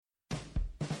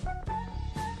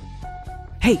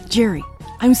Hey, Jerry,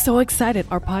 I'm so excited.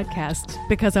 Our podcast,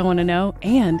 Because I Want to Know,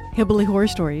 and Hillbilly Horror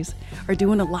Stories are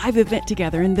doing a live event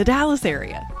together in the Dallas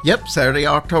area. Yep, Saturday,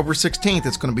 October 16th.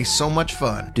 It's going to be so much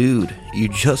fun. Dude, you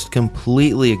just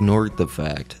completely ignored the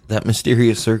fact that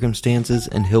Mysterious Circumstances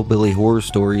and Hillbilly Horror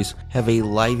Stories have a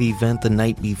live event the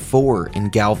night before in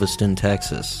Galveston,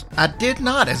 Texas. I did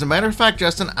not. As a matter of fact,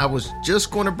 Justin, I was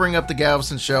just going to bring up the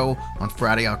Galveston show on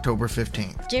Friday, October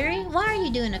 15th. Jerry, why are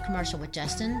you doing a commercial with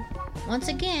Justin? Once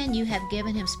again, you have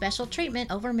given him special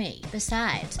treatment over me.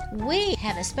 Besides, we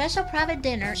have a special private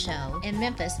dinner show in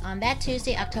Memphis on that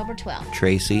Tuesday, October 12th.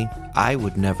 Tracy, I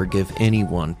would never give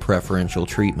anyone preferential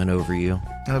treatment over you.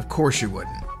 Of course you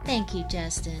wouldn't. Thank you,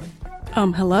 Justin.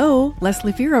 Hello,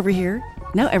 Leslie Fear over here.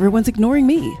 Now everyone's ignoring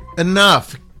me.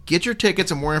 Enough. Get your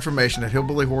tickets and more information at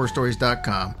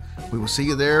hillbillyhorrorstories.com. We will see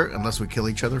you there unless we kill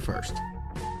each other first.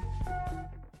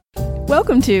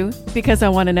 Welcome to Because I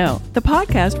Want to Know, the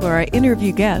podcast where I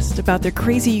interview guests about their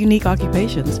crazy, unique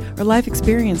occupations or life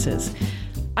experiences.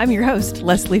 I'm your host,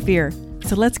 Leslie Fear.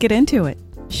 So let's get into it,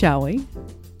 shall we?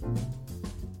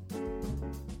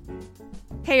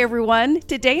 Hey everyone,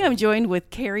 today I'm joined with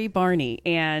Carrie Barney,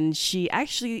 and she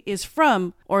actually is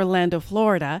from Orlando,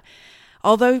 Florida,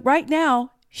 although right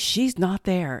now she's not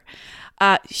there.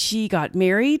 She got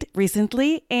married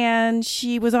recently, and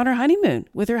she was on her honeymoon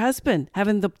with her husband,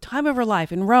 having the time of her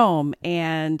life in Rome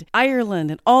and Ireland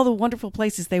and all the wonderful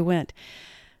places they went.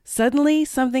 Suddenly,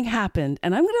 something happened,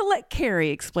 and I'm going to let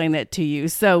Carrie explain that to you.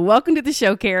 So welcome to the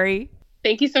show, Carrie.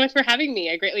 Thank you so much for having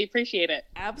me. I greatly appreciate it.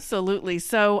 Absolutely.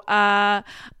 So I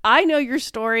know your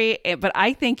story, but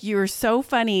I think you're so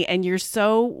funny and you're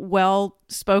so well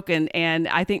spoken. And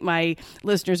I think my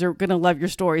listeners are going to love your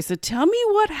story. So tell me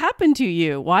what happened to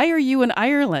you. Why are you in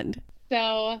Ireland?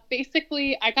 So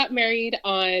basically, I got married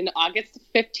on August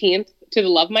 15th to the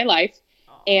love of my life.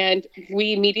 And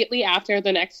we immediately after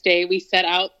the next day, we set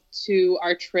out to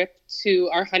our trip to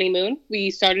our honeymoon.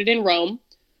 We started in Rome.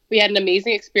 We had an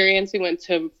amazing experience. We went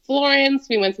to Florence.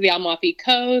 We went to the Amalfi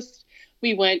Coast.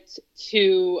 We went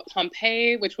to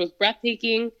Pompeii, which was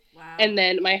breathtaking. Wow. And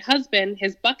then my husband,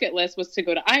 his bucket list was to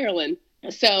go to Ireland.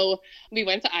 So we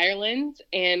went to Ireland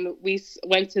and we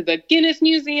went to the Guinness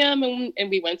Museum and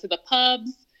we went to the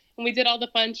pubs and we did all the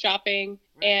fun shopping.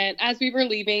 Right. And as we were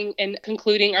leaving and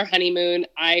concluding our honeymoon,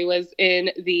 I was in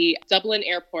the Dublin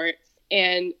airport,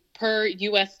 and per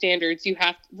U.S. standards, you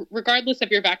have, regardless of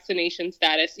your vaccination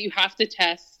status, you have to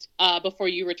test before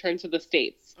you return to the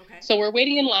States. Okay. So we're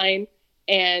waiting in line,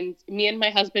 and me and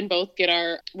my husband both get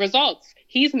our results.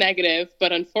 He's negative,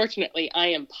 but unfortunately, I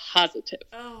am positive.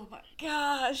 Oh my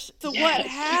gosh. So yes. What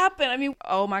happened? I mean,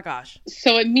 oh my gosh.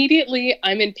 So immediately,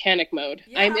 I'm in panic mode.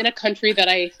 Yeah. I'm in a country that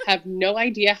I have no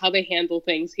idea how they handle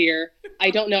things here. I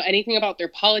don't know anything about their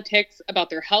politics, about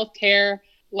their healthcare.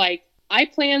 Like, I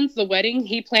planned the wedding,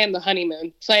 he planned the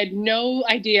honeymoon. So I had no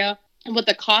idea what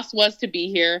the cost was to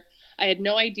be here. I had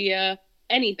no idea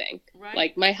anything. Right.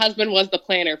 Like, my husband was the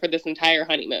planner for this entire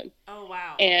honeymoon. Oh,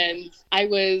 wow. And I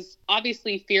was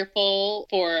obviously fearful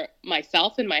for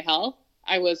myself and my health.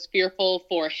 I was fearful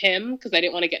for him because I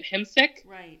didn't want to get him sick.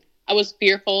 Right. I was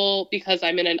fearful because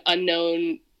I'm in an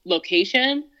unknown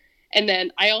location. And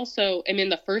then I also am in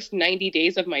the first 90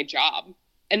 days of my job.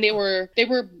 And they were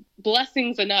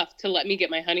blessings enough to let me get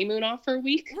my honeymoon off for a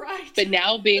week. Right. But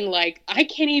now being like, I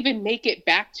can't even make it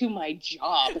back to my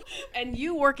job. And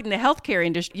you work in the healthcare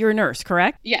industry. You're a nurse,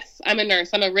 correct? Yes, I'm a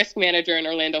nurse. I'm a risk manager in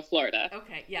Orlando, Florida.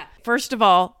 Okay, yeah. First of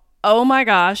all, oh my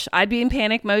gosh, I'd be in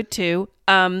panic mode too.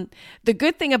 The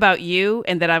good thing about you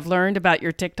and that I've learned about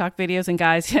your TikTok videos, and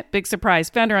guys, big surprise,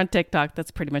 found her on TikTok.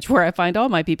 That's pretty much where I find all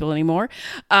my people anymore.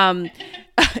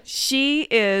 She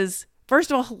is,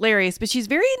 first of all, hilarious, but she's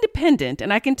very independent.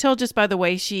 And I can tell just by the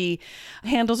way she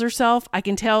handles herself. I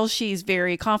can tell she's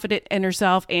very confident in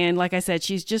herself. And like I said,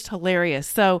 she's just hilarious.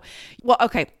 So, well,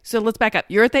 okay. So let's back up.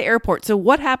 You're at the airport. So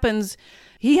what happens?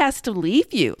 He has to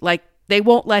leave you. Like, they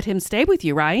won't let him stay with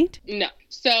you, right? No.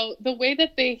 So the way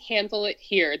that they handle it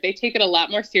here, they take it a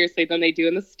lot more seriously than they do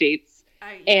in the States.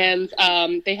 And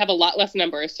they have a lot less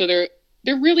numbers. So they're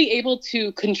really able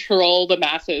to control the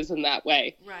masses in that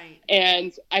way. Right.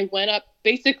 And I went up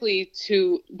basically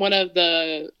to one of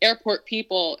the airport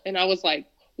people and I was like,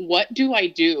 what do I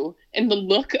do? And the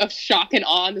look of shock and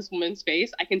awe on this woman's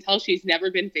face, I can tell she's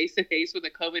never been face to face with a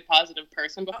COVID positive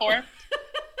person before.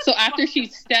 So after she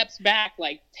steps back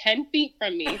like 10 feet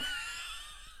from me,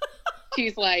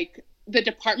 she's like, the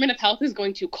Department of Health is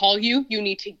going to call you. You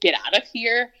need to get out of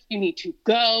here. You need to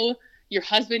go. Your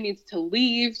husband needs to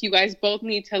leave. You guys both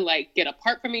need to like get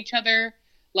apart from each other.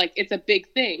 Like, it's a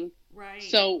big thing. Right.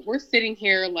 So we're sitting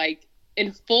here like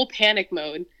in full panic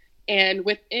mode. And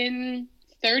within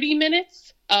 30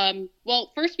 minutes.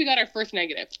 Well, first we got our first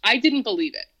negative. I didn't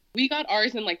believe it. We got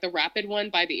ours in like the rapid one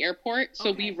by the airport.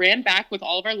 So we ran back with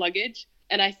all of our luggage,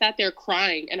 and I sat there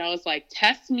crying, and I was like,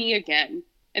 test me again.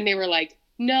 And they were like,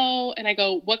 no. And I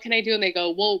go, what can I do? And they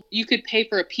go, well, you could pay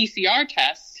for a PCR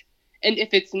test. And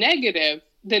if it's negative,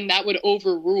 then that would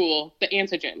overrule the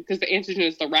antigen, because the antigen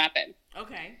is the rapid.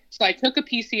 Okay. So I took a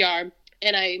PCR,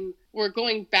 and we're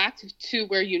going back to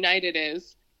where United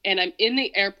is, and I'm in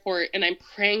the airport, and I'm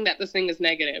praying that this thing is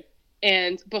negative.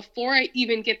 And before I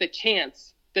even get the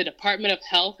chance, the Department of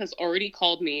Health has already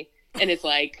called me, and it's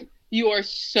like, you are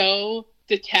so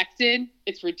detected.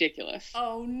 It's ridiculous.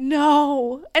 Oh,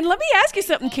 no. And let me ask you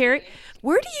something, Carrie.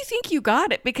 Where do you think you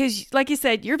got it? Because, like you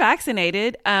said, you're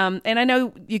vaccinated, and I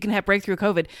know you can have breakthrough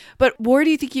COVID, but where do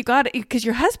you think you got it? Because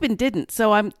your husband didn't.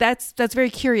 So that's very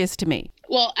curious to me.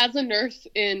 Well, as a nurse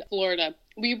in Florida,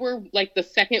 we were like the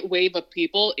second wave of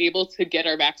people able to get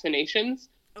our vaccinations.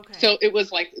 Okay. So it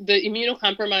was like the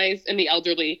immunocompromised and the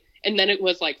elderly, and then it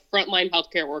was like frontline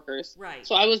healthcare workers. Right.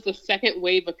 So I was the second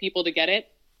wave of people to get it.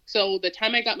 So the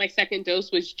time I got my second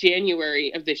dose was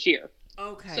January of this year.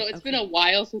 Okay. So it's been a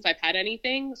while since I've had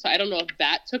anything. So I don't know if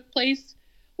that took place.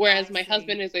 Whereas my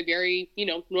husband is a very,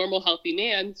 normal, healthy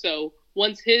man. So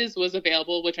once his was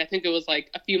available, which I think it was like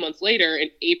a few months later in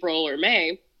April or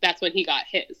May, that's when he got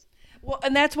his. Well,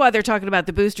 and that's why they're talking about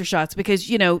the booster shots, because,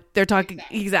 they're talking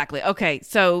exactly. Okay.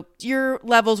 So your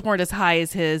levels weren't as high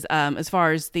as his, as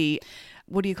far as the,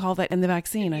 what do you call that in the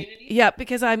vaccine?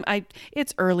 Because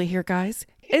it's early here, guys.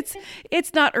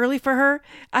 It's not early for her.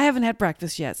 I haven't had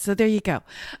breakfast yet. So there you go.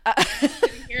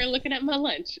 You're looking at my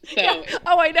lunch. So yeah.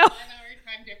 Oh, I know. 1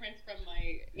 hour time difference from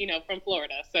from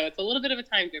Florida. So it's a little bit of a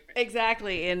time difference.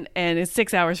 Exactly. And it's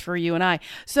 6 hours for you and I.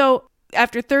 So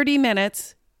after 30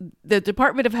 minutes, the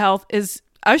Department of Health is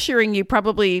ushering you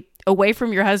probably away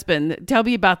from your husband. Tell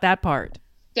me about that part.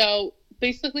 So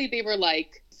basically they were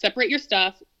like, separate your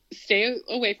stuff, stay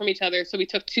away from each other. So we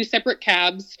took 2 separate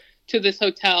cabs to this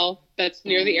hotel that's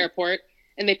near the airport,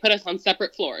 and they put us on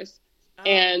separate floors. Oh.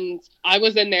 And I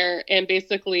was in there, and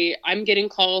basically I'm getting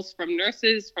calls from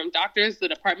nurses, from doctors, the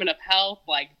Department of Health,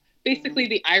 like basically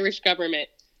the Irish government.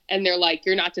 And they're like,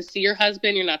 you're not to see your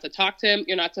husband. You're not to talk to him.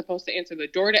 You're not supposed to answer the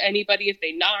door to anybody if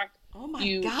they knock. Oh my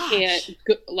you gosh. Can't,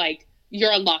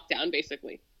 you're on lockdown,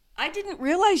 basically. I didn't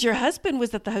realize your husband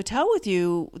was at the hotel with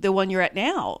you, the one you're at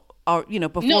now. Or,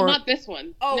 before. No, not this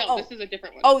one. This is a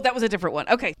different one. Oh, that was a different one.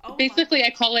 Okay. Basically, I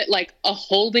call it like a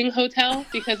holding hotel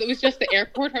because it was just the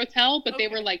airport hotel, but they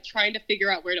were like trying to figure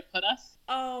out where to put us.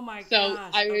 Oh my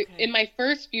gosh. So in my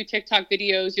first few TikTok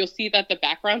videos, you'll see that the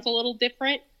background's a little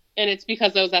different. And it's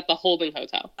because I was at the holding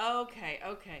hotel. Okay.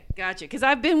 Gotcha. Because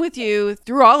I've been with you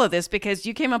through all of this because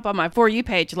you came up on my For You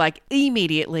page like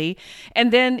immediately.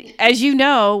 And then, as you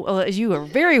know, as you are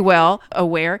very well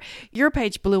aware, your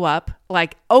page blew up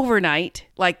like overnight,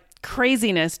 like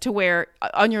craziness, to where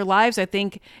on your lives, I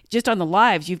think just on the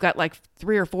lives, you've got like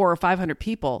 300 or 400 or 500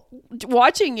 people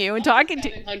watching you and talking to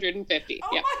you. 750. Oh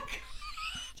yeah. My God.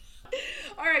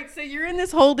 All right, so you're in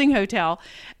this holding hotel,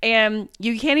 and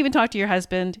you can't even talk to your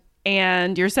husband,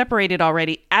 and you're separated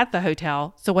already at the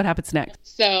hotel. So what happens next?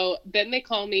 So then they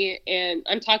call me, and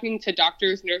I'm talking to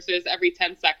doctors, nurses every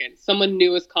 10 seconds. Someone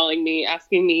new is calling me,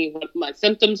 asking me what my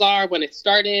symptoms are, when it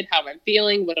started, how I'm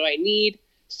feeling, what do I need.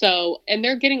 So, and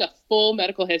they're getting a full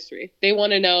medical history. They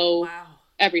want to know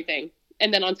everything.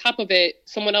 And then on top of it,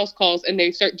 someone else calls, and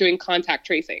they start doing contact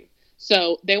tracing.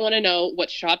 So they want to know what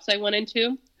shops I went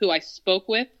into, who I spoke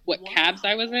with, what cabs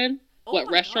I was in, what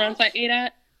restaurants I ate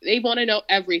at. They want to know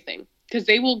everything because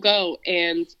they will go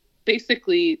and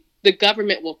basically the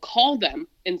government will call them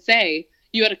and say,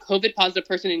 you had a COVID positive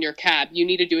person in your cab. You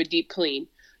need to do a deep clean.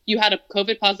 You had a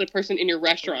COVID positive person in your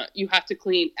restaurant. You have to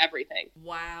clean everything.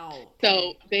 Wow.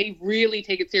 So they really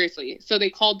take it seriously. So they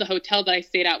called the hotel that I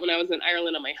stayed at when I was in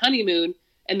Ireland on my honeymoon.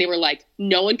 And they were like,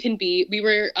 no one can be, we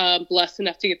were blessed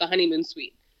enough to get the honeymoon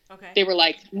suite. Okay. They were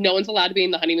like, no one's allowed to be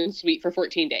in the honeymoon suite for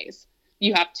 14 days.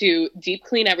 You have to deep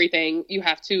clean everything. You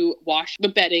have to wash the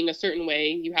bedding a certain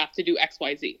way. You have to do X,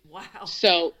 Y, Z. Wow.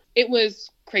 So it was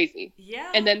crazy.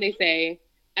 Yeah. And then they say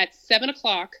at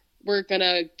 7:00, we're going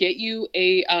to get you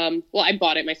a, I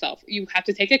bought it myself. You have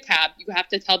to take a cab. You have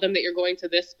to tell them that you're going to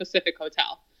this specific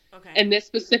hotel. Okay. And this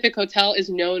specific hotel is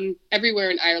known everywhere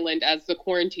in Ireland as the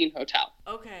quarantine hotel.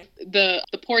 Okay. The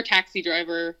poor taxi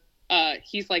driver,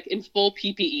 he's like in full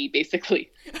PPE,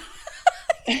 basically.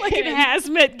 Like in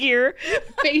hazmat gear.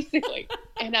 Basically.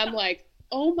 And I'm like,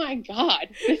 oh my God,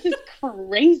 this is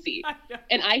crazy.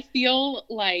 And I feel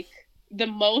like the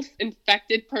most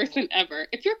infected person ever.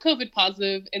 If you're COVID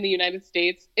positive in the United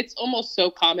States, it's almost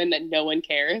so common that no one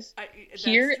cares.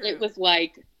 Here, it was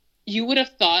like, you would have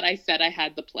thought I said I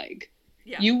had the plague.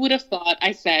 Yeah. You would have thought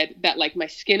I said that, like, my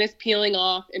skin is peeling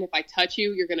off, and if I touch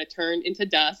you, you're going to turn into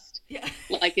dust. Yeah.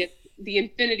 Like it's the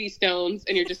Infinity Stones,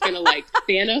 and you're just going to, like,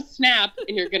 Thanos snap,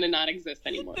 and you're going to not exist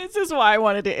anymore. This is why I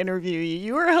wanted to interview you.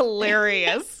 You were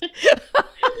hilarious.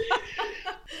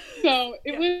 So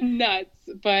it was nuts,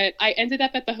 but I ended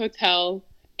up at the hotel,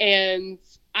 and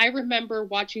I remember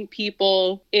watching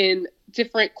people in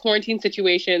different quarantine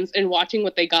situations and watching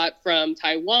what they got from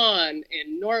Taiwan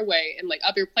and Norway and, like,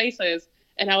 other places.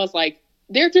 And I was like,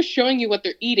 they're just showing you what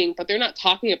they're eating, but they're not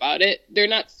talking about it. They're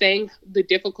not saying the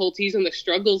difficulties and the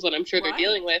struggles that I'm sure they're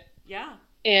dealing with. Yeah.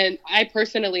 And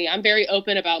I'm very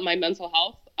open about my mental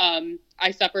health.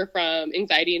 I suffer from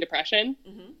anxiety and depression.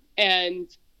 Mm-hmm.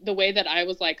 And the way that I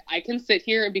was like, I can sit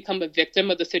here and become a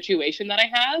victim of the situation that I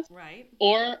have. Right.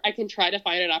 Or I can try to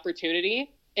find an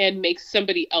opportunity and make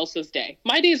somebody else's day.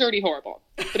 My day is already horrible.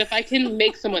 But if I can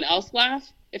make someone else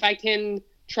laugh, if I can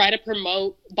try to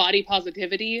promote body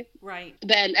positivity, right,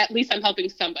 then at least I'm helping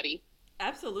somebody.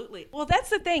 Absolutely. Well, that's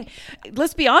the thing.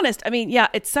 Let's be honest. I mean, yeah,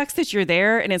 it sucks that you're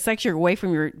there and it sucks you're away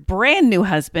from your brand new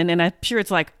husband. And I'm sure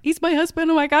it's like, he's my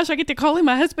husband. Oh my gosh, I get to call him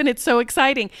my husband. It's so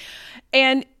exciting.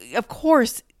 And of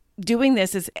course, doing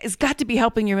this is got to be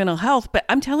helping your mental health. But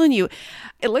I'm telling you,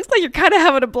 it looks like you're kind of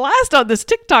having a blast on this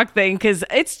TikTok thing because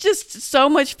it's just so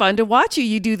much fun to watch you.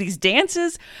 You do these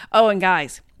dances. Oh, and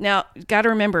guys, now got to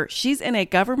remember, she's in a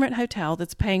government hotel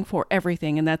that's paying for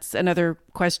everything. And that's another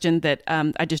question that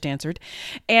I just answered.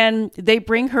 And they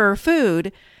bring her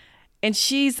food, and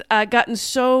she's gotten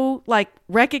so, like,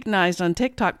 recognized on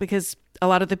TikTok because a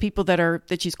lot of the people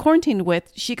that she's quarantined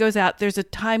with, she goes out. There's a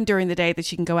time during the day that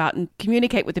she can go out and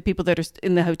communicate with the people that are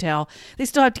in the hotel. They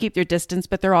still have to keep their distance,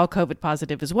 but they're all COVID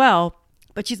positive as well.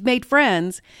 But she's made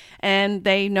friends, and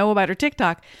they know about her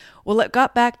TikTok. Well, it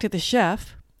got back to the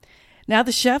chef. Now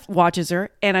the chef watches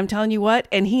her, and I'm telling you what,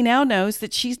 and he now knows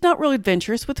that she's not real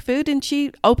adventurous with food, and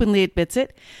she openly admits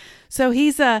it. So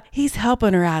he's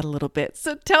helping her out a little bit.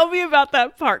 So tell me about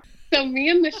that part. So me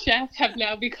and the chef have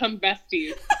now become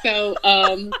besties. So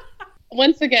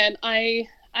once again,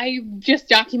 I'm just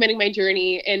documenting my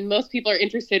journey, and most people are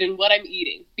interested in what I'm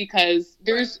eating because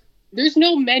there's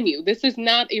no menu. This is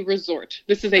not a resort.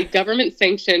 This is a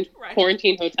government-sanctioned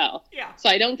quarantine hotel. Yeah. So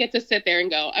I don't get to sit there and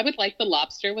go, I would like the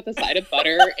lobster with a side of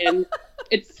butter, and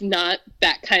it's not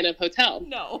that kind of hotel.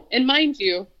 No. And mind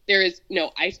you, there is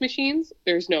no ice machines,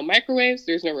 there's no microwaves,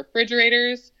 there's no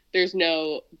refrigerators, there's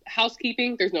no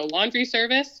housekeeping, there's no laundry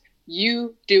service.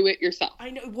 You do it yourself.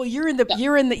 I know. Well, you're in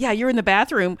the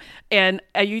bathroom, and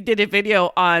you did a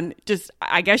video on just,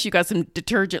 I guess you got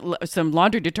some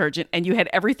laundry detergent, and you had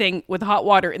everything with hot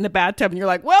water in the bathtub, and you're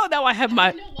like, well, now I have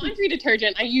my... No laundry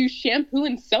detergent. I use shampoo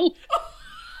and soap.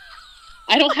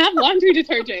 I don't have laundry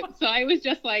detergent. So I was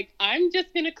just like, I'm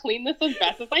just going to clean this as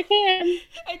best as I can.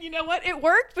 And you know what? It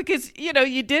worked because, you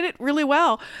did it really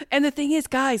well. And the thing is,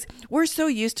 guys, we're so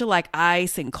used to like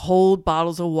ice and cold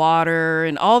bottles of water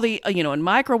and all the, in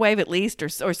microwave at least, or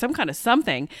some kind of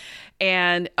something.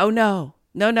 And oh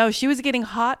no, she was getting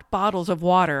hot bottles of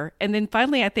water. And then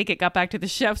finally, I think it got back to the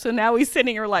chef. So now he's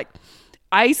sending her like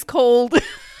ice cold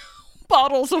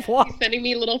bottles of water. He's sending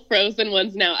me little frozen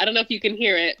ones now. I don't know if you can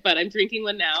hear it, but I'm drinking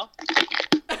one now.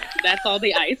 That's all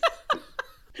the ice.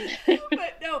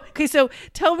 But no. Okay, so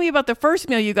tell me about the first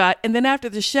meal you got, and then after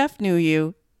the chef knew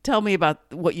you, tell me about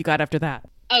what you got after that.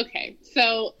 Okay,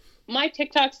 so my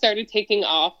TikTok started taking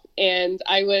off, and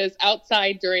I was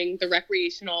outside during the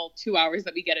recreational 2 hours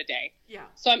that we get a day. Yeah.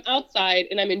 So I'm outside,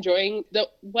 and I'm enjoying the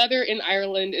weather in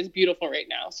Ireland is beautiful right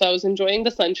now. So I was enjoying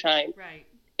the sunshine. Right.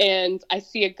 And I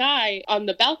see a guy on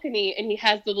the balcony, and he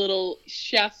has the little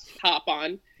chef top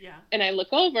on. Yeah. And I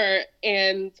look over,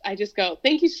 and I just go,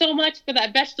 thank you so much for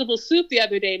that vegetable soup the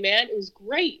other day, man. It was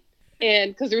great.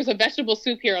 And because there was a vegetable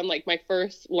soup here on like my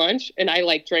first lunch, and I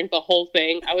like drank the whole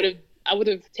thing. I would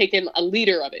have taken a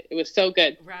liter of it. It was so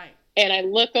good. Right. And I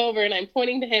look over, and I'm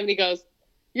pointing to him, and he goes,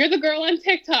 you're the girl on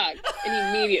TikTok.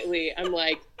 And immediately I'm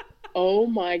like, oh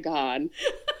my God,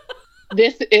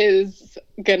 this is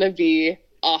going to be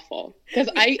awful, because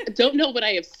I don't know what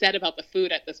I have said about the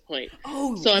food at this point.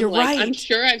 Oh, so I'm you're like, right. I'm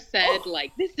sure I've said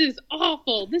like, this is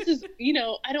awful. This is,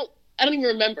 I don't even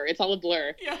remember. It's all a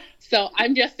blur. Yeah. So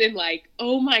I'm just in like,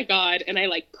 oh my God. And I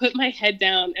like put my head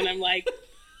down, and I'm like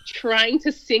trying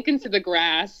to sink into the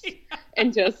grass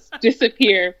and just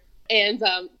disappear. And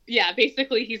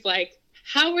basically he's like,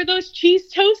 how are those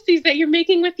cheese toasties that you're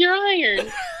making with your iron?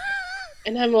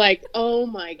 And I'm like, oh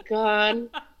my God.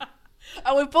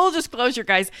 Oh, and full disclosure,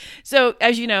 guys. So,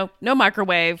 as you know, no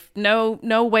microwave, no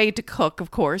way to cook,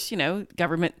 of course,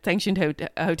 government sanctioned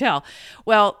hotel.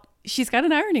 Well, she's got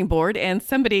an ironing board, and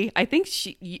somebody, I think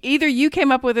either you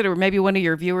came up with it or maybe one of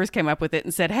your viewers came up with it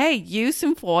and said, hey, use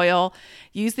some foil,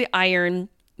 use the iron,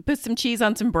 put some cheese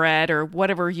on some bread or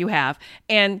whatever you have,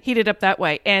 and heat it up that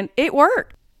way. And it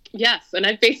worked. Yes. And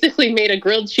I've basically made a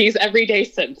grilled cheese every day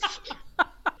since.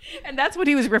 And that's what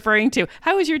he was referring to.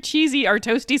 How was your cheesy or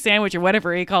toasty sandwich or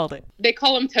whatever he called it? They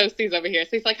call them toasties over here. So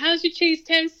he's like, how's your cheese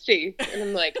toasty? And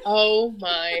I'm like, oh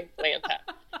my Lanta.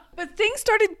 But things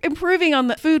started improving on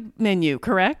the food menu,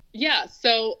 correct? Yeah.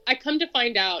 So I come to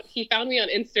find out he found me on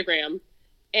Instagram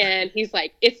and he's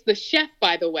like, it's the chef,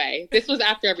 by the way. This was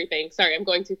after everything. Sorry, I'm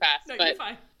going too fast. No, but you're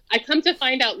fine. I come to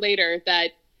find out later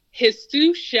that his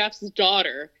sous chef's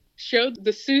daughter showed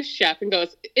the sous chef and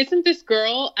goes, isn't this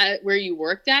girl at where you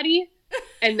work, Daddy?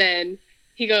 And then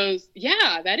he goes,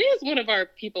 yeah, that is one of our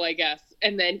people, I guess.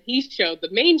 And then he showed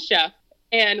the main chef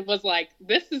and was like,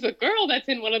 this is a girl that's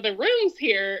in one of the rooms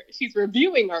here. She's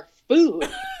reviewing our food.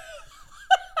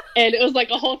 And it was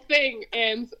like a whole thing.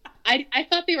 And I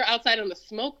thought they were outside on a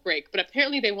smoke break, but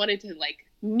apparently they wanted to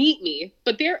meet me.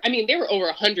 But they were over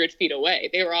 100 feet away.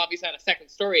 They were obviously on a second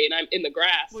story and I'm in the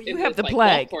grass. Well, you have the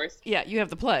plague. Yeah, you have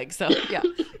the plague. So, yeah.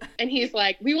 And he's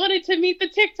like, we wanted to meet the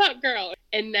TikTok girl.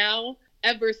 And now,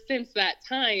 ever since that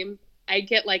time, I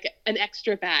get an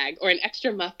extra bag or an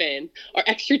extra muffin or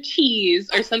extra cheese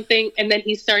or something. And then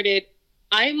he started,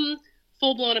 I'm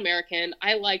full-blown American.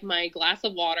 I like my glass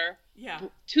of water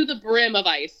to the brim of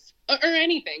ice or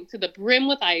anything to the brim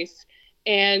with ice.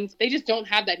 And they just don't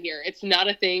have that here. It's not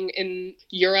a thing in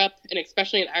Europe and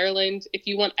especially in Ireland. If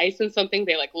you want ice in something,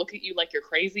 they look at you like you're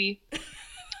crazy.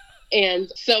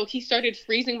 And so he started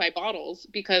freezing my bottles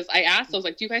because I asked, I was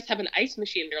like, do you guys have an ice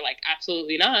machine? They're like,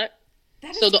 absolutely not.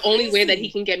 So the only way that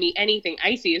he can get me anything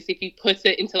icy is if he puts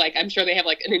it into I'm sure they have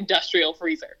an industrial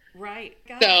freezer. Right.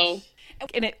 Gosh. So,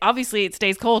 and obviously it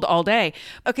stays cold all day.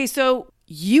 Okay. So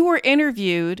you were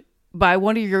interviewed by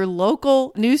one of your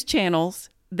local news channels.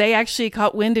 They actually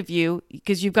caught wind of you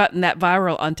because you've gotten that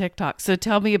viral on TikTok. So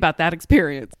tell me about that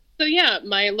experience. So yeah,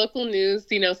 my local news,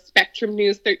 Spectrum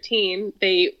News 13,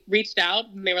 they reached out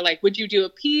and they were like, would you do a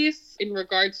piece in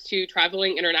regards to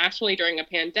traveling internationally during a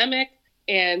pandemic?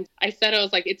 And I said,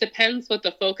 it depends what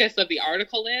the focus of the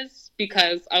article is,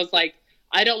 because I was like,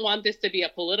 I don't want this to be a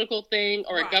political thing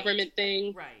or a government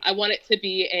thing. Right. I want it to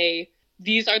be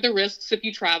these are the risks if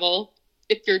you travel.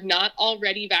 If you're not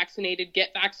already vaccinated, get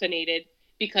vaccinated.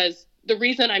 Because the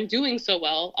reason I'm doing so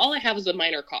well, all I have is a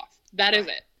minor cough. That is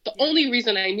it. The only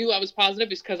reason I knew I was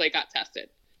positive is because I got tested.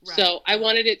 Right. So I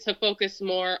wanted it to focus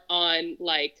more on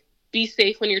be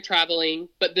safe when you're traveling,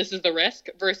 but this is the risk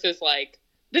versus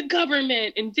the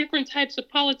government and different types of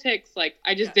politics.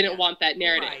 I just didn't want that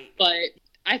narrative. Right. But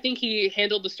I think he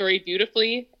handled the story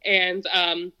beautifully, and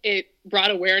it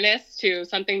brought awareness to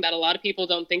something that a lot of people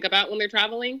don't think about when they're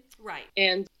traveling. Right.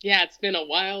 And yeah, it's been a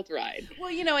wild ride.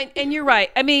 Well, and you're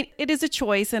right. I mean, it is a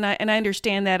choice, and I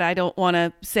understand that. I don't want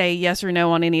to say yes or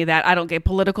no on any of that. I don't get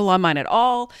political on mine at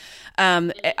all.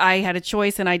 I had a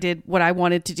choice, and I did what I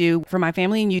wanted to do for my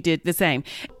family, and you did the same.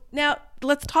 Now,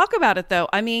 let's talk about it, though.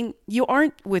 I mean, you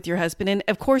aren't with your husband, and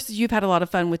of course, you've had a lot of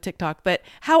fun with TikTok, but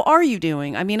how are you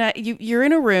doing? I mean, you're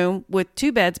in a room with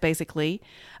 2 beds, basically,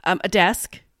 a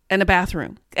desk, and a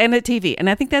bathroom, and a TV,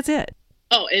 and I think that's it.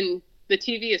 Oh, and the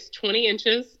TV is 20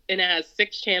 inches, and it has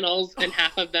 6 channels, and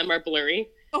half of them are blurry.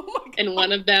 Oh, my God. And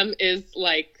one of them is,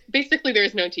 basically there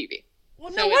is no TV.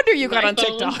 Well, no wonder you got on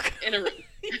TikTok. In a room.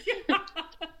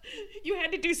 You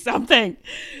had to do something.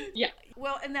 Yeah.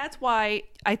 Well, and that's why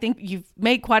I think you've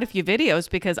made quite a few videos,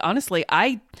 because honestly,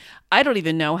 I don't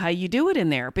even know how you do it in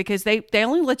there, because they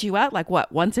only let you out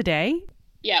once a day?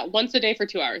 Yeah, once a day for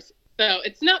 2 hours. So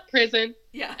it's not prison.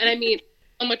 Yeah. And I mean,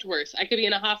 so much worse. I could be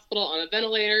in a hospital on a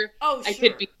ventilator. Oh, sure. I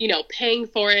could be, paying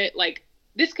for it.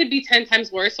 This could be 10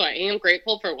 times worse. So I am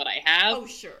grateful for what I have. Oh,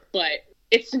 sure. But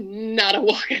it's not a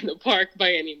walk in the park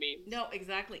by any means. No,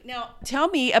 exactly. Now, tell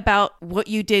me about what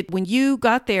you did when you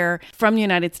got there from the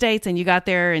United States, and you got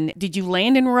there, and did you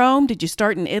land in Rome? Did you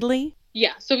start in Italy?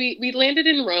 Yeah. So we landed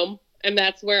in Rome, and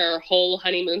that's where our whole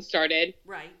honeymoon started.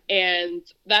 Right. And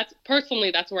that's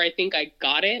where I think I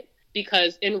got it,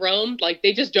 because in Rome,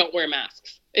 they just don't wear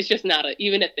masks. It's just not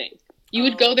even a thing. You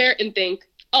would go there and think,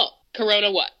 oh, Corona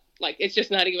what? It's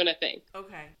just not even a thing.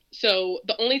 Okay. So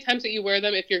the only times that you wear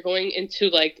them if you're going into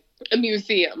a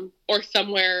museum or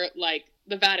somewhere like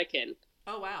the Vatican.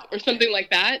 Oh, wow. Or something like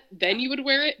that, then you would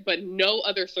wear it, but no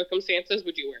other circumstances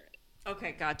would you wear it.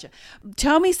 Okay, gotcha.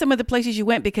 Tell me some of the places you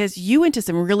went, because you went to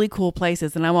some really cool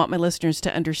places, and I want my listeners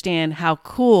to understand how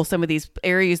cool some of these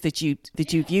areas that you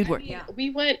viewed were. We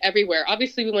went everywhere.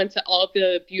 Obviously, we went to all of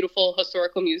the beautiful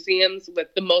historical museums with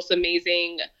the most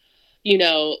amazing,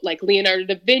 like Leonardo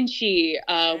da Vinci.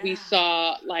 We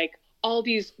saw like all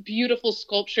these beautiful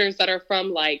sculptures that are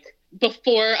from like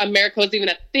before America was even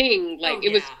a thing. Like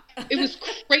it was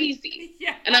crazy.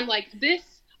 Yeah. And I'm like, this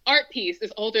art piece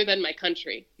is older than my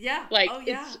country. Yeah. Like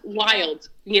it's wild,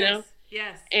 you know?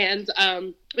 Yes. And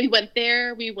we went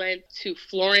there. We went to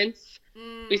Florence.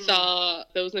 We saw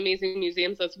those amazing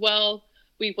museums as well.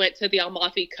 We went to the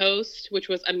Amalfi Coast, which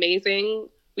was amazing.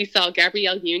 We saw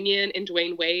Gabrielle Union and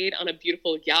Dwayne Wade on a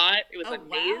beautiful yacht. It was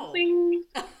amazing.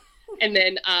 Wow. And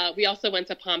then we also went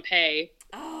to Pompeii,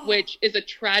 which is a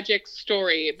tragic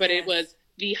story, but it was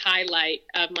the highlight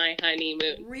of my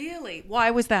honeymoon. Really?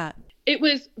 Why was that? It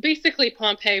was basically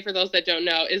Pompeii, for those that don't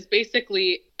know, is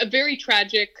basically a very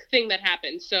tragic thing that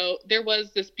happened. So there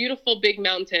was this beautiful big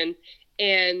mountain,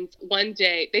 and one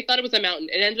day they thought it was a mountain.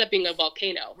 It ended up being a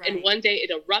volcano. Right. And one day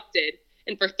it erupted,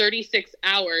 and for 36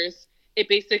 hours, it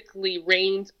basically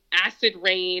rained acid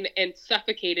rain and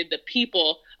suffocated the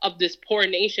people of this poor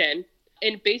nation,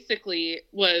 and basically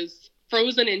was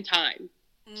frozen in time.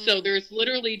 So there's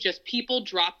literally just people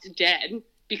dropped dead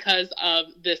because of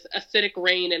this acidic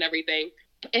rain and everything.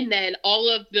 And then all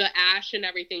of the ash and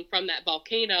everything from that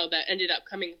volcano that ended up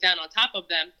coming down on top of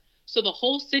them. So the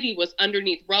whole city was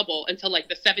underneath rubble until like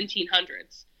the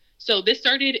 1700s. So this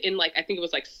started in like, I think it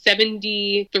was like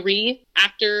 73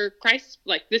 after Christ.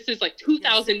 Like this is like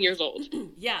 2,000 years old.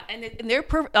 Yeah. And they're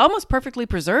almost perfectly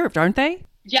preserved, aren't they?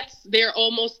 Yes, they're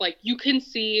almost like you can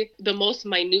see the most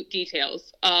minute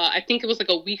details. I think it was like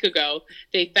a week ago,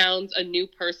 they found a new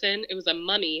person. It was a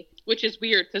mummy, which is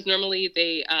weird because normally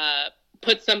they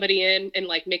put somebody in and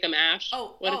like make them ash.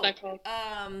 What is that called?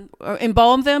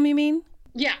 Embalm them, you mean?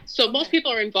 Yeah. So most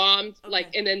people are embalmed,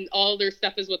 like, and then all their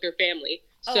stuff is with their family.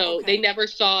 So they never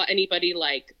saw anybody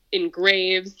like in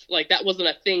graves. Like that wasn't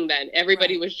a thing then.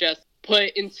 Everybody was just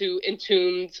put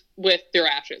entombed with their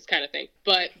ashes kind of thing.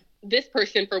 But this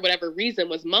person, for whatever reason,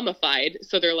 was mummified.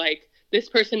 So they're like, this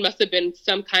person must have been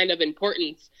some kind of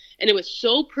importance. And it was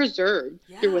so preserved.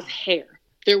 Yeah. There was hair.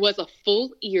 There was a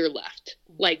full ear left.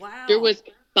 Like there was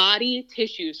body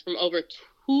tissues from over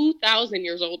 2,000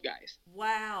 years old, guys.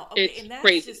 Wow. Okay. It's and that's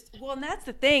crazy. And that's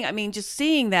the thing. I mean, just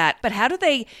seeing that. But how do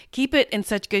they keep it in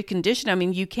such good condition? I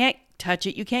mean, you can't touch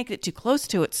it. You can't get too close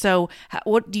to it. So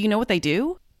what do you know what they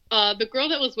do? The girl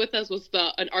that was with us was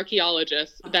an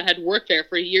archaeologist that had worked there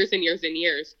for years and years and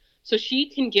years. So she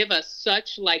can give us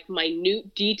such like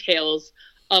minute details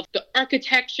of the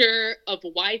architecture, of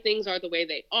why things are the way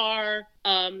they are.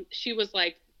 She was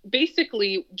like,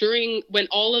 basically during when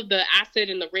all of the acid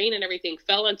and the rain and everything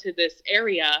fell into this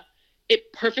area,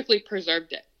 it perfectly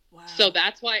preserved it. Wow. So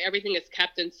that's why everything is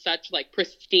kept in such like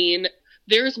pristine.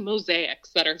 There's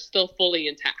mosaics that are still fully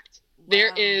intact.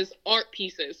 There is art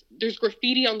pieces. There's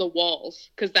graffiti on the walls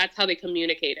because that's how they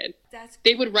communicated.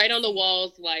 They would write on the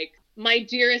walls like, "My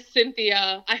dearest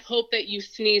Cynthia, I hope that you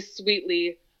sneeze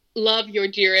sweetly. Love your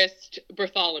dearest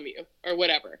Bartholomew," or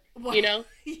whatever. What? You know?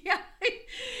 Yeah.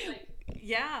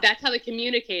 Yeah. That's how they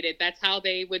communicated. That's how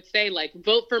they would say like,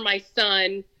 "Vote for my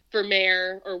son for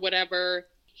mayor," or whatever.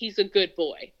 He's a good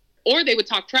boy. Or they would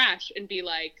talk trash and be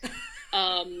like,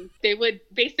 they would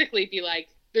basically be like,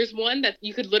 there's one that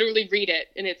you could literally read it,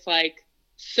 and it's like,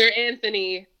 "Sir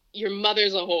Anthony, your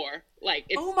mother's a whore." Like,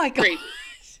 it's oh my God. Crazy.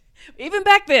 Even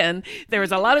back then, there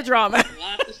was a lot of drama.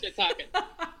 Lots of shit talking.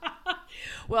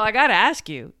 Well, I got to ask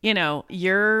you,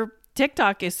 your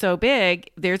TikTok is so big,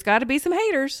 there's got to be some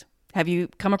haters. Have you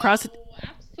come across it?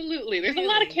 Absolutely. There's a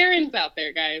lot of Karens out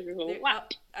there, guys. There's a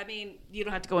lot. I mean, you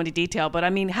don't have to go into detail, but I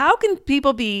mean, how can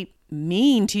people be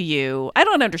mean to you? I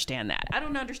don't understand that. I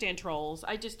don't understand trolls.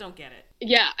 I just don't get it.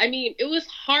 Yeah, I mean, it was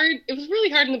hard. It was really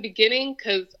hard in the beginning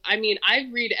because, I mean, I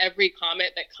read every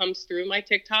comment that comes through my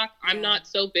TikTok. I'm not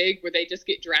so big where they just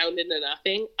get drowned into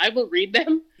nothing. I will read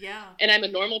them. Yeah. And I'm a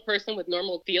normal person with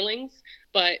normal feelings.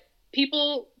 But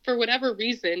people, for whatever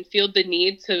reason, feel the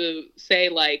need to say,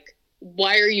 like,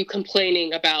 "Why are you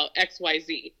complaining about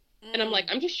XYZ?" And I'm like,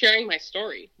 I'm just sharing my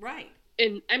story. Right.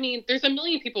 And I mean, there's a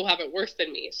million people who have it worse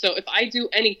than me. So if I do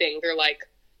anything, they're like,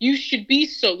 "You should be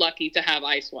so lucky to have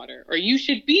ice water," or "You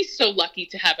should be so lucky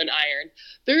to have an iron."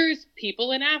 There's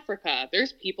people in Africa.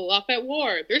 There's people off at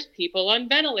war. There's people on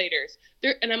ventilators.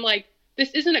 And I'm like,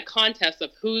 this isn't a contest of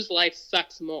whose life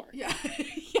sucks more. Yeah.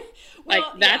 Well,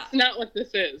 like, that's not what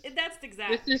this is. That's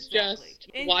exactly. This is just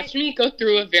watch me go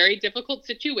through a very difficult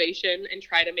situation and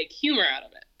try to make humor out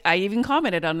of it. I even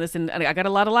commented on this and I got a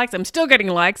lot of likes. I'm still getting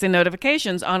likes and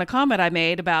notifications on a comment I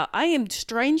made about, I am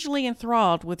strangely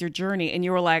enthralled with your journey. And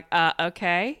you were like,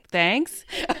 okay, thanks.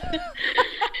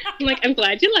 I'm like, I'm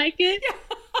glad you like it.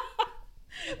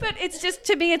 But it's just,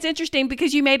 to me, it's interesting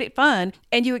because you made it fun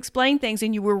and you explained things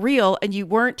and you were real and you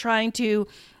weren't trying to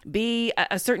be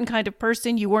a certain kind of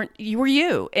person. You were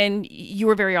you, and you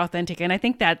were very authentic. And I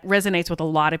think that resonates with a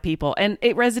lot of people, and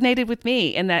it resonated with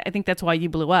me. And I think that's why you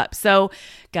blew up. So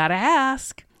gotta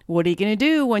ask, what are you going to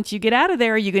do once you get out of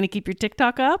there? Are you going to keep your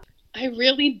TikTok up? I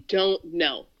really don't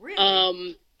know.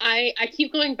 Really? I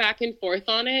keep going back and forth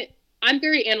on it. I'm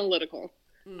very analytical.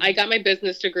 I got my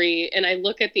business degree and I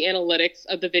look at the analytics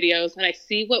of the videos and I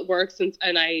see what works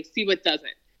and I see what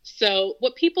doesn't. So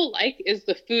what people like is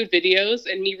the food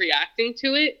videos and me reacting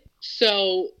to it.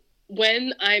 So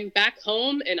when I'm back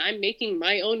home and I'm making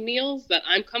my own meals that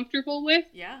I'm comfortable with,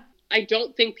 I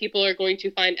don't think people are going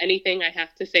to find anything I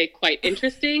have to say quite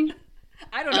interesting.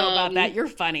 I don't know about that. You're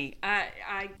funny.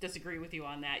 I disagree with you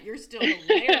on that. You're still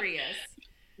hilarious.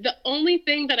 The only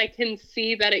thing that I can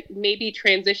see that it maybe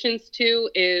transitions to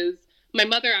is my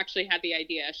mother actually had the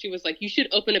idea. She was like, you should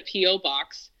open a P.O.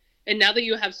 box. And now that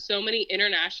you have so many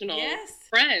international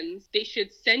friends, they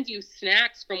should send you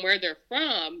snacks from where they're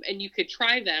from and you could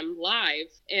try them live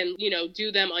and,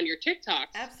 do them on your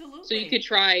TikToks. Absolutely. So you could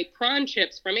try prawn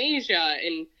chips from Asia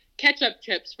and ketchup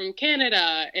chips from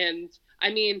Canada. And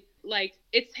I mean, like,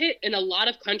 it's hit in a lot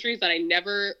of countries that I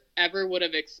never ever would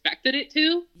have expected it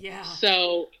to. Yeah.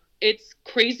 So it's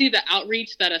crazy the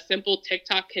outreach that a simple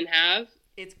TikTok can have.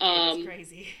 It's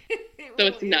crazy. So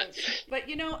it's nuts. But,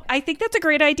 I think that's a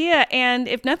great idea. And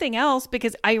if nothing else,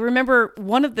 because I remember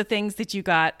one of the things that you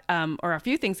got, or a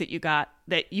few things that you got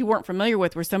that you weren't familiar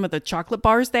with were some of the chocolate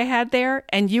bars they had there.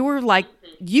 And you were like,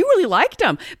 you really liked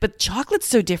them. But chocolate's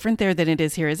so different there than it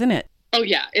is here, isn't it? Oh,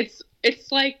 yeah.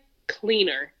 It's like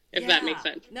cleaner, if that makes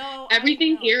sense. No,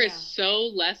 everything here is so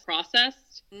less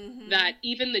processed that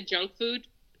even the junk food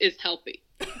is healthy.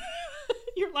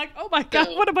 You're like, oh my God,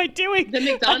 what am I doing? The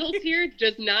McDonald's here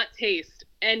does not taste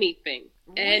anything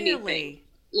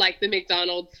like the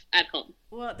McDonald's at home.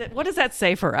 Well, what does that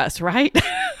say for us, right?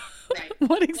 Right.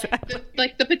 What exactly?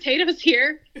 Like the potatoes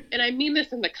here, and I mean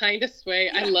this in the kindest way.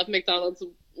 I love McDonald's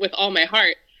with all my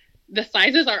heart. The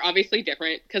sizes are obviously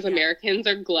different because Americans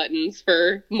are gluttons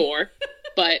for more,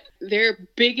 but their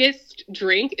biggest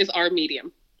drink is our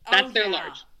medium. That's their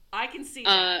large. I can see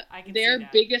that. Their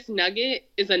biggest nugget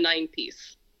is a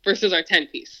 9-piece versus our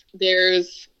 10-piece.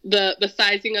 There's the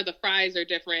sizing of the fries are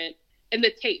different, and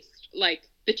the taste. Like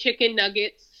the chicken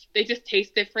nuggets, they just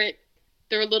taste different.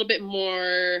 They're a little bit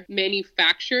more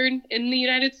manufactured in the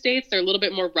United States. They're a little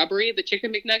bit more rubbery, the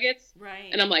chicken McNuggets. Right.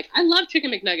 And I'm like, I love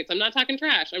chicken McNuggets. I'm not talking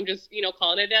trash. I'm just,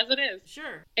 calling it as it is.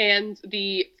 Sure. And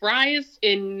the fries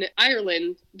in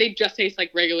Ireland, they just taste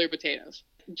like regular potatoes.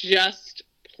 Just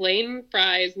plain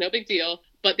fries, no big deal.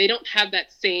 But they don't have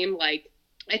that same, I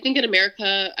think in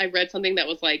America, I read something that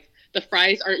was like, the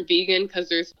fries aren't vegan because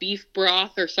there's beef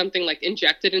broth or something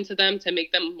injected into them to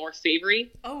make them more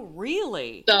savory. Oh,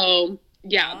 really? So,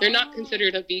 yeah, they're not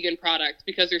considered a vegan product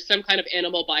because there's some kind of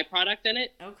animal byproduct in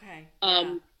it. Okay.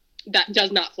 That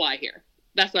does not fly here.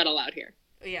 That's not allowed here.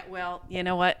 Yeah, well, you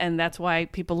know what? And that's why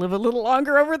people live a little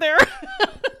longer over there.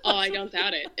 Oh, I don't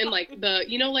doubt it. And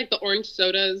the orange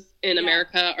sodas in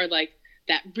America are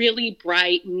that really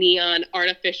bright neon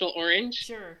artificial orange.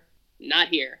 Sure. Not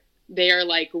here. They are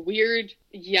weird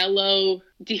yellow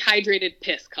dehydrated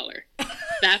piss color.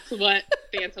 That's what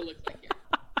Fanta looks like here.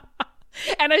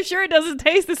 And I'm sure it doesn't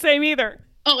taste the same either.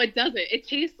 Oh, it doesn't. It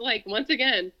tastes once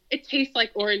again, it tastes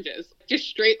like oranges, just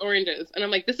straight oranges. And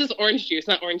I'm like, this is orange juice,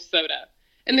 not orange soda.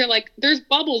 And they're like, there's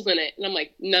bubbles in it. And I'm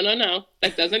like, no.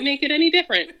 That doesn't make it any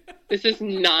different. This is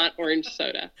not orange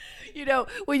soda.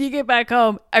 When you get back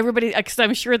home, everybody, because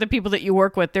I'm sure the people that you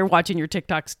work with, they're watching your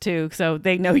TikToks too. So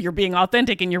they know you're being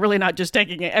authentic and you're really not just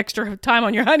taking an extra time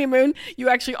on your honeymoon. You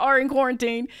actually are in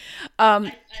quarantine.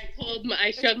 I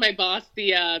showed my boss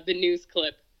the news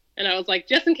clip. And I was like,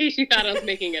 just in case you thought I was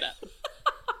making it up.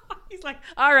 He's like,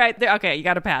 all right, okay, you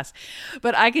got to pass.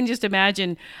 But I can just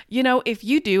imagine, if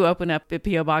you do open up a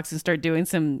P.O. box and start doing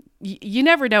some, you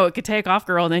never know, it could take off,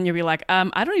 girl. And then you'll be like,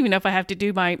 I don't even know if I have to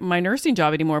do my nursing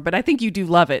job anymore. But I think you do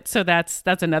love it. So that's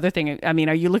another thing. I mean,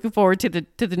 are you looking forward to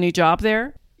the new job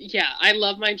there? Yeah, I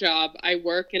love my job. I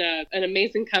work in an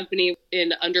amazing company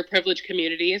in underprivileged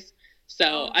communities.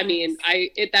 So, I mean,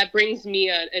 that brings me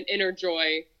an inner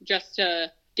joy just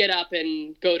to get up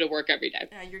and go to work every day.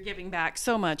 Yeah, you're giving back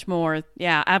so much more.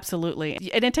 Yeah,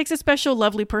 absolutely. And it takes a special,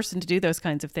 lovely person to do those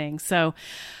kinds of things. So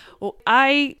well,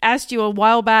 I asked you a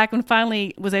while back and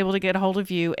finally was able to get a hold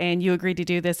of you, and you agreed to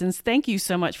do this. And thank you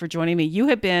so much for joining me. You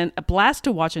have been a blast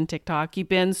to watch on TikTok. You've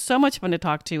been so much fun to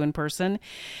talk to in person.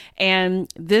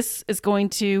 And this is going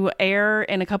to air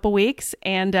in a couple weeks,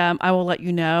 and I will let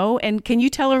you know. And can you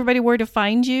tell everybody where to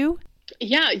find you?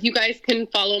 Yeah, you guys can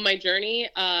follow my journey.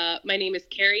 My name is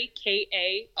Kari,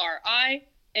 Kari,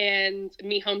 and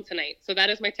Me Home Tonight. So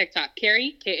that is my TikTok.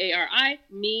 Kari, Kari,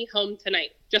 Me Home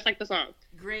Tonight. Just like the song.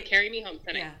 Great. Carry Me Home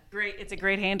Tonight. Yeah, great. It's a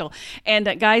great handle.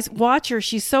 And guys, watch her.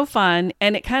 She's so fun,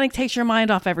 and it kind of takes your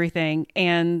mind off everything.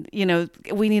 And, you know,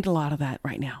 we need a lot of that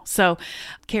right now. So,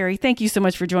 Kari, thank you so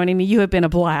much for joining me. You have been a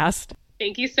blast.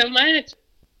 Thank you so much.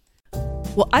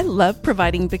 Well, I love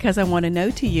providing because I want to know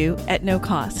to you at no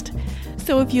cost.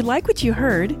 So if you like what you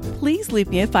heard, please leave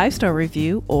me a 5-star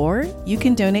review, or you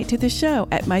can donate to the show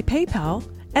at my PayPal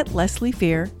at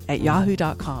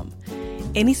lesliefear@yahoo.com.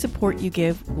 Any support you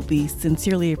give will be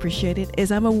sincerely appreciated,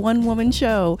 as I'm a one-woman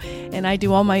show and I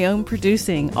do all my own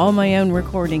producing, all my own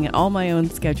recording, and all my own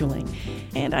scheduling.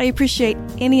 And I appreciate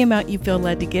any amount you feel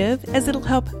led to give, as it'll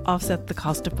help offset the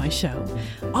cost of my show.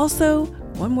 Also,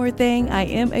 one more thing, I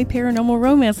am a paranormal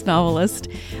romance novelist.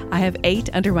 I have 8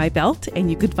 under my belt,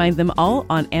 and you can find them all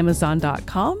on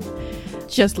Amazon.com.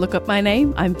 Just look up my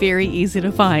name. I'm very easy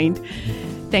to find.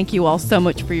 Thank you all so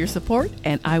much for your support,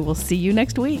 and I will see you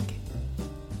next week.